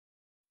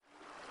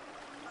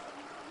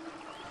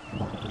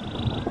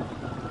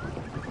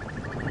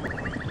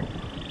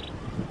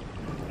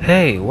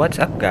Hey, what's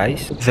up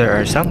guys? There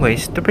are some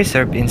ways to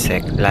preserve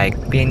insect like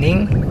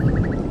pinning,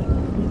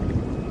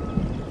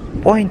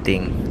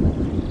 pointing,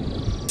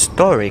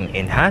 storing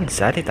in hand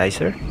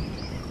sanitizer,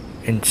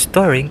 and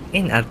storing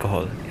in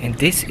alcohol. And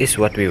this is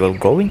what we will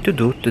going to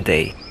do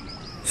today.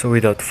 So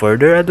without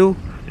further ado,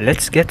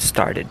 let's get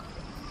started.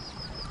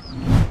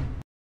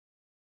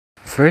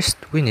 First,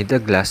 we need a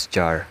glass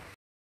jar.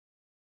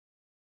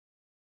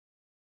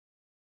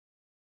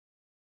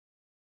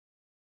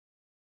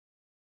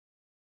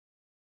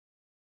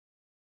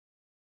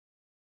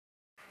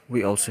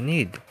 We also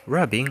need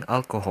rubbing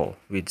alcohol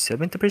with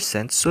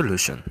 70%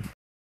 solution.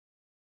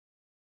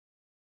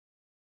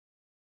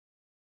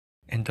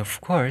 And of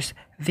course,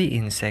 the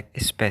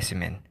insect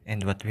specimen.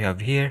 And what we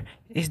have here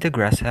is the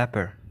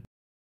grasshopper.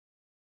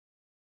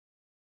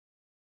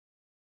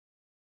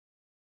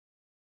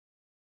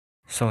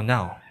 So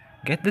now,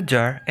 get the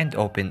jar and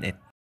open it.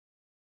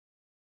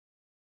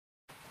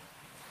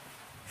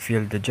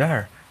 Fill the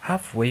jar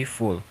halfway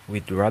full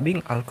with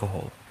rubbing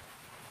alcohol.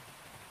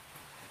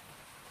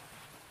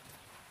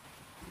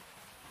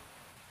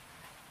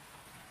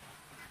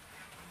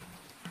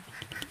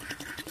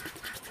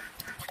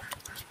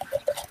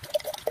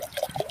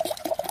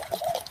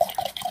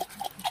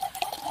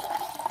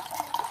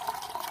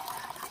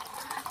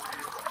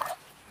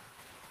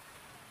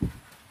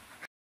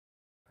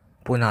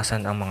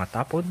 Punasan ang mga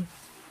tapon.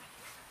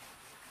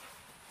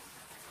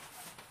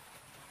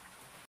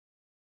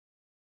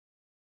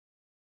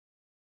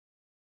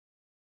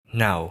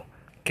 Now,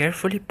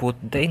 carefully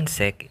put the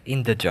insect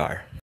in the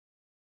jar.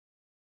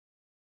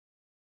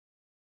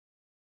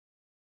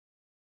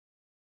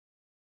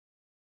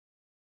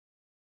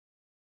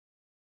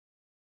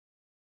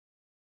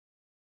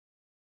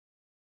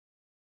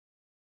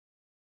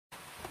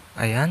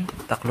 Ayan,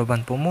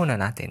 takloban po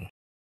muna natin.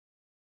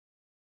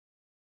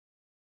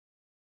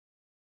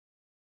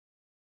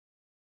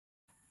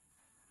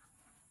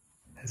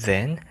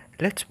 Then,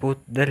 let's put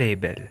the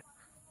label.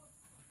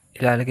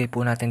 Ilalagay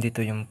po natin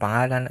dito yung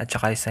pangalan at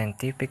saka yung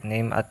scientific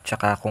name at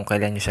saka kung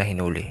kailan nyo siya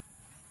hinuli.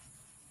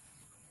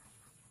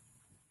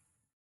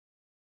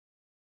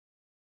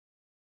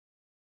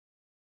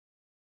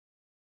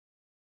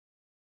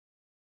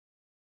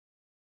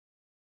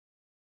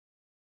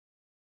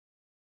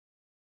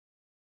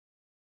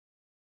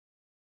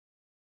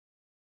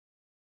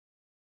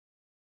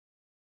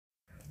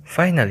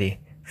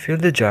 Finally, fill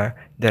the jar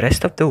the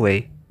rest of the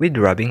way with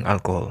rubbing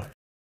alcohol.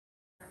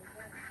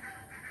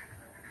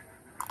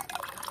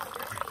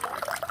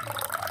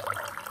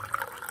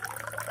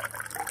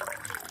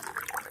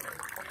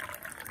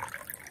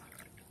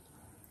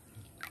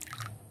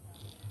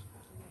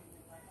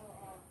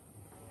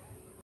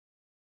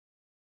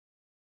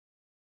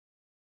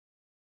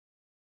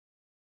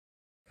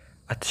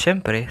 At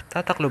syempre,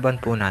 tatakloban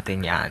po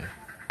natin yan.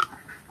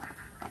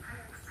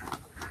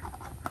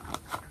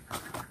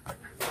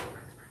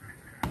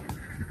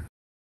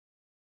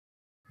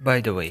 By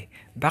the way,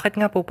 bakit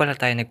nga po pala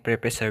tayo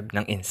nagpre-preserve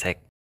ng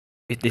insect?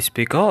 It is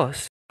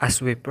because,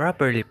 as we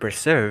properly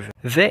preserve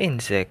the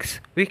insects,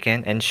 we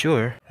can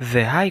ensure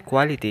the high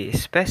quality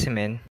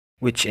specimen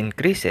which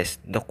increases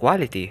the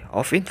quality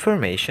of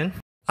information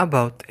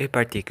about a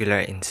particular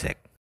insect.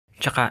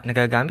 Tsaka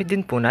nagagamit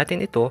din po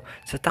natin ito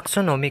sa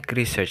taxonomic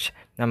research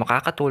na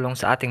makakatulong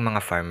sa ating mga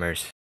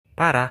farmers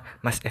para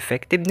mas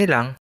effective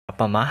nilang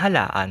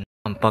pamahalaan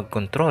ang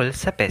pagkontrol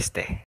sa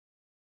peste.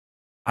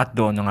 At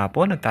doon na nga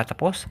po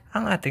nagtatapos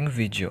ang ating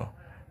video.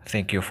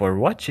 Thank you for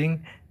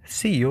watching.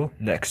 See you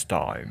next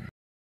time.